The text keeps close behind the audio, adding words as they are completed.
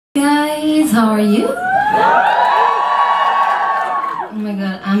guys, how are you? Oh my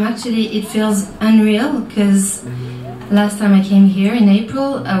god, it feels unreal because last time I came here in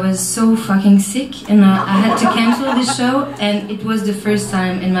April I was so fucking sick and I had to cancel this show, and it was the first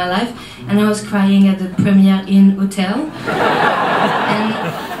time in my life, and I was crying at the Premiere Inn Hotel. And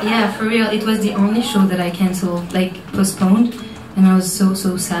yeah, for real, it was the only show that I canceled, like postponed, and I was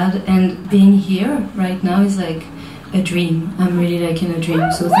so sad, and being here right now is like a dream. I'm really like in a dream,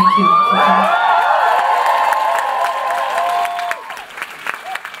 so thank you for coming.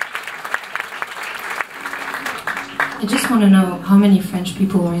 I just want to know how many French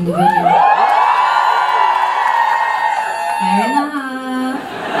people were in the video. Fair enough.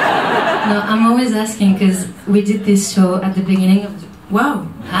 No, I'm always asking because we did this show at the beginning of the... Wow,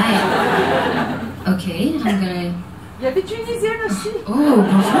 hi. Okay, I'm gonna... Il y avait Tunisienne aussi. Oh,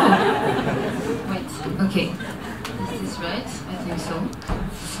 bonjour. Wait, okay. Is this right? I think so.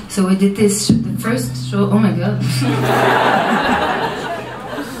 So we did this, the first show, oh my god.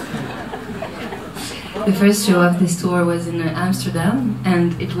 The first show of this tour was in Amsterdam,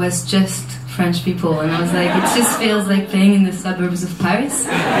 and it was just French people, and I was like, it just feels like playing in the suburbs of Paris.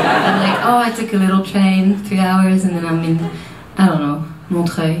 I'm like, oh, I took a little train, 3 hours, and then I'm in, I don't know,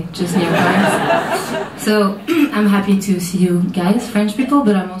 Montreuil, just near Paris. So I'm happy to see you guys, French people,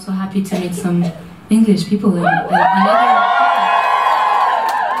 but I'm also happy to meet some English people and other.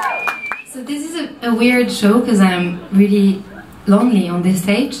 So this is a weird show because I'm really lonely on this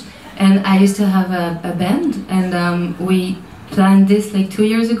stage. And I used to have a band, and we planned this like 2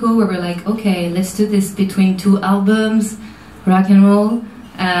 years ago, where we're like, okay, let's do this between 2 albums, rock and roll.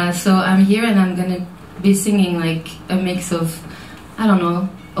 So I'm here and I'm gonna be singing like a mix of, I don't know,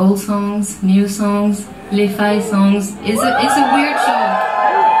 old songs, new songs, Lafayette songs. It's a weird show.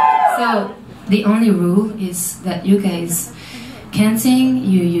 So the only rule is that you guys can't sing.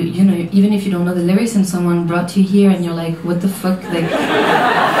 You know, even if you don't know the lyrics and someone brought you here and you're like, what the fuck, like.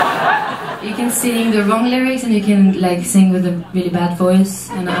 You can sing the wrong lyrics and you can like sing with a really bad voice,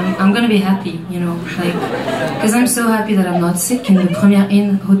 and I'm gonna be happy, you know, like, because I'm so happy that I'm not sick in the Premiere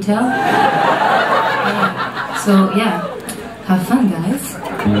Inn Hotel. Yeah. So yeah, have fun, guys.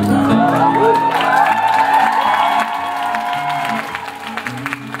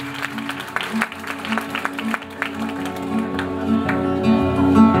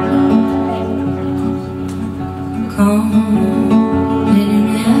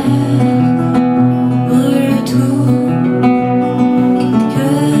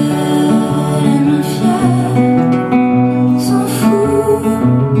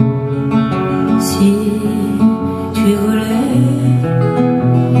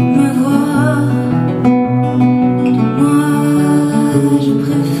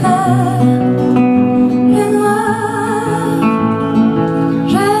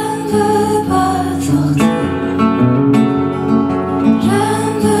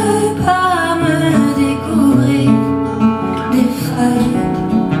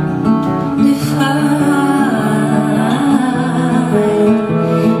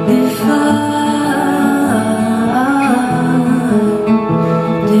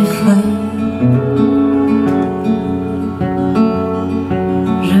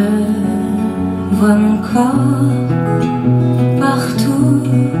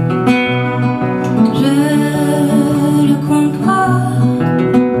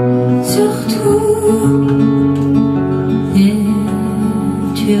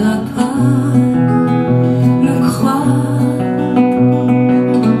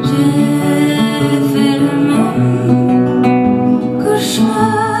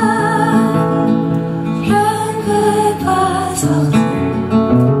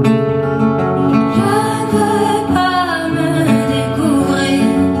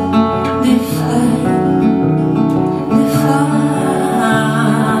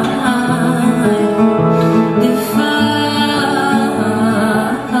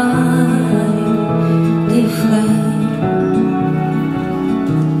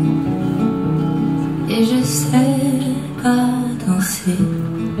 Et je sais pas danser,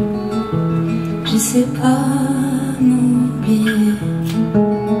 je sais pas m'oublier,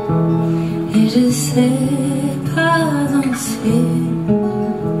 et je sais pas danser,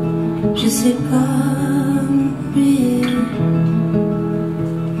 je sais pas